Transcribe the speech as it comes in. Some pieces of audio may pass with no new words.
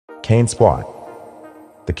Kang Squat.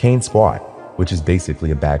 The Kang Squat, which is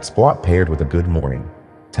basically a back squat paired with a good morning,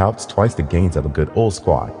 touts twice the gains of a good old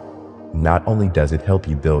squat. Not only does it help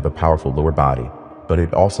you build a powerful lower body, but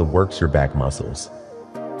it also works your back muscles.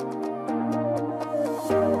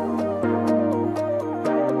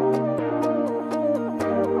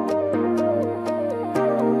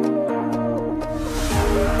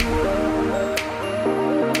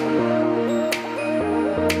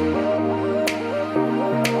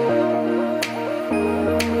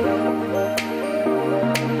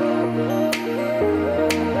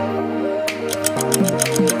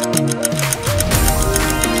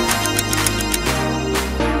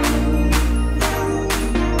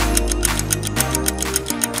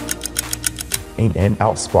 In and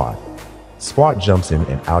out squat. Squat jumps in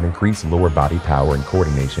and out increase lower body power and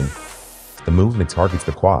coordination. The movement targets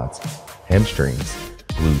the quads, hamstrings,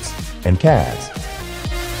 glutes, and calves.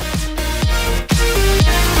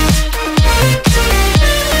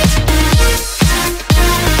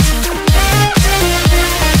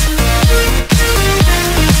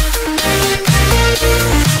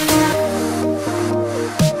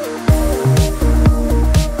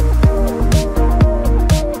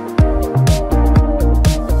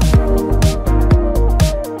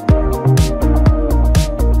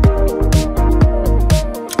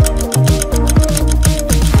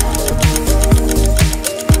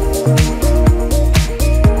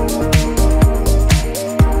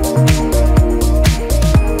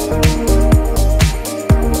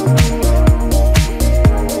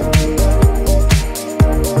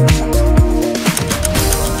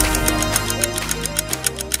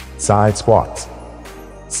 Side squats.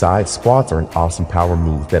 Side squats are an awesome power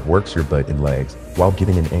move that works your butt and legs while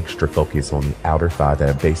giving an extra focus on the outer thigh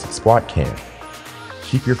that a basic squat can.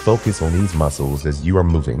 Keep your focus on these muscles as you are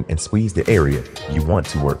moving and squeeze the area you want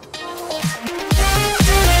to work.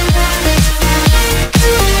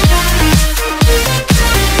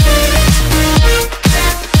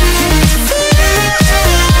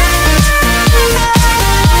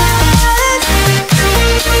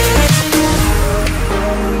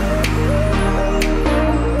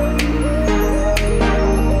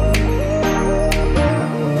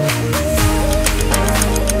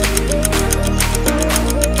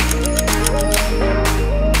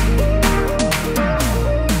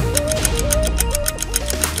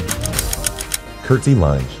 Curtsy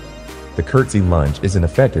Lunge. The Curtsy Lunge is an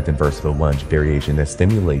effective and versatile lunge variation that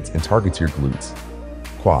stimulates and targets your glutes,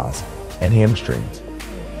 quads, and hamstrings.